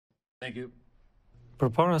Thank you.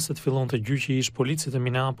 Përpara se të fillonte gjyqi ish policit e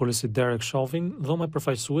Minneapolisit Derek Chauvin, dhoma e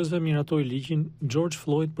përfaqësuesve miratoi ligjin George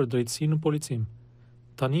Floyd për drejtësi në policim.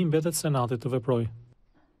 Tani mbetet Senatit të veprojë.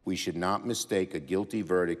 We should not mistake a guilty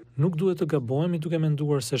verdict. Nuk duhet të gabojmë duke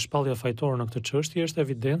menduar se shpallja fajtore në këtë çështje është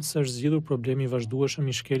evident se është zgjidhur problemi i vazhdueshëm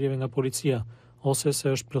i shkeljeve nga policia, ose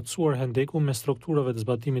se është plotësuar hendeku me strukturave të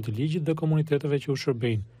zbatimit të ligjit dhe komuniteteve që u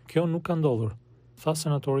shërbejnë. Kjo nuk ka ndodhur, tha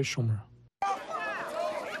senatori Shumë.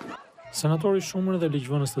 Senatori Shumë dhe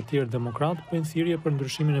ligjvënës të tjerë demokrat bëjnë thirrje për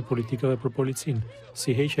ndryshimin e politikave për policinë,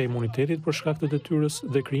 si heqja e imunitetit për shkak të detyrës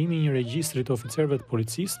dhe krijimi i një regjistri të oficerëve të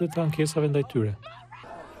policisë dhe të ankesave ndaj tyre.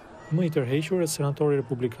 Më i tërhequr është senatori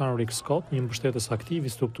republikan Rick Scott, një mbështetës aktiv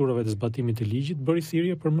i strukturave të zbatimit të ligjit, bëri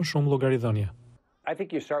thirrje për më shumë llogaridhënie. I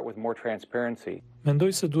think you start with more transparency.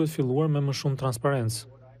 Mendoj se duhet filluar me më shumë transparencë,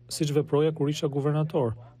 siç veproja kur isha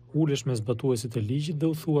guvernator. Ulesh me zbatuesit e ligjit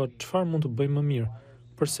dhe u thua çfarë mund të bëjmë më mirë,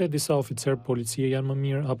 përse disa oficerë policie janë më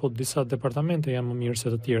mirë apo disa departamente janë më mirë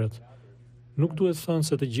se të tjerët. Nuk duhet thënë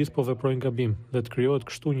se të gjithë po veprojnë gabim dhe të krijohet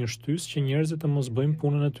kështu një shtysë që njerëzit të mos bëjnë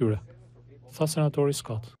punën e tyre, tha senatori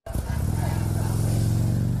Scott.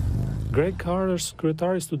 Greg Carr është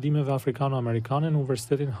kryetari i studimeve afrikano-amerikane në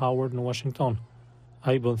Universitetin Howard në Washington.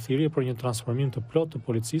 Ai bën thirrje për një transformim të plotë të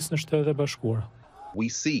policisë në Shtetet e Bashkuara. We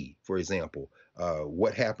see, for example,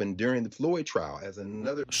 what happened during the Floyd trial as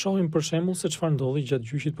another. Shohim për shembull se çfarë ndodhi gjatë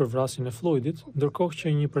gjyqit për vrasjen e Floydit, ndërkohë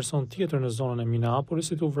që një person tjetër në zonën e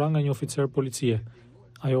Minneapolisit u vra nga një oficer policie.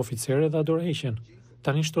 Ai oficer dha dorëheqjen.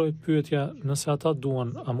 Tani shtrohet pyetja, nëse ata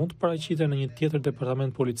duan, a mund të paraqiten në një tjetër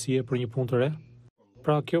departament policie për një punë të re?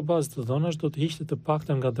 Pra, kjo bazë të dhënash do të hiqte të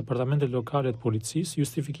paktën nga departamentet lokale të policisë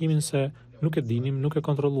justifikimin se nuk e dinim, nuk e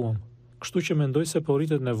kontrolluam. Kështu që mendoj se po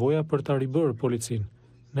rritet nevoja për ta ribërë policinë.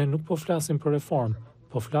 Ne nuk po flasim për reformë,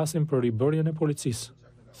 po flasim për ribërjen e policisë,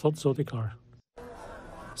 thot zoti Carr.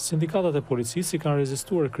 Sindikatat e policisë i kanë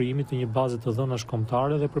rezistuar krijimit të një baze të dhënash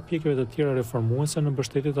kombëtare dhe përpjekjeve të tjera reformuese në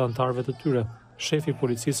mbështetje të anëtarëve të tyre. Shefi i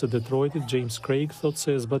policisë së Detroitit, James Craig, thot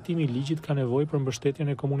se zbatimi i ligjit ka nevojë për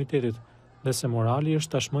mbështetjen e komunitetit dhe se morali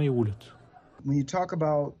është tashmë i ulët. When you talk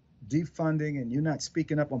about defunding and you're not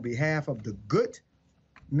speaking up on behalf of the good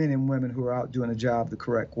men and women who are out doing the job the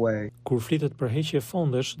correct way. Kur flitet për heqje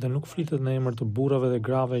fondesh dhe nuk flitet në emër të burrave dhe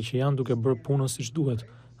grave që janë duke bërë punën siç duhet,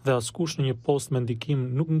 dhe askush në një post me ndikim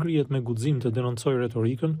nuk ngrihet me guxim të denoncojë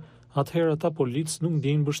retorikën, atëherë ata policë nuk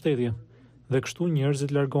ndjejnë mbështetje dhe kështu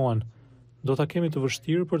njerëzit largohen. Do ta kemi të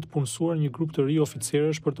vështirë për të punësuar një grup të ri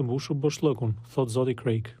oficerësh për të mbushur boshllëkun, thot zoti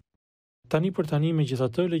Craig. Tani për tani,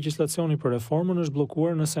 megjithatë, legjislacioni për reformën është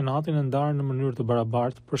bllokuar në Senatin e ndarë në mënyrë të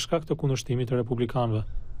barabartë për shkak të kundërshtimit të republikanëve.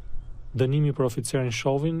 Dënimi për oficerin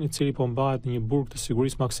Chauvin, i cili po mbahet në një burg të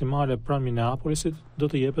sigurisë maksimale pranë Minneapolisit, do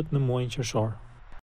të jepet në muajin qershor.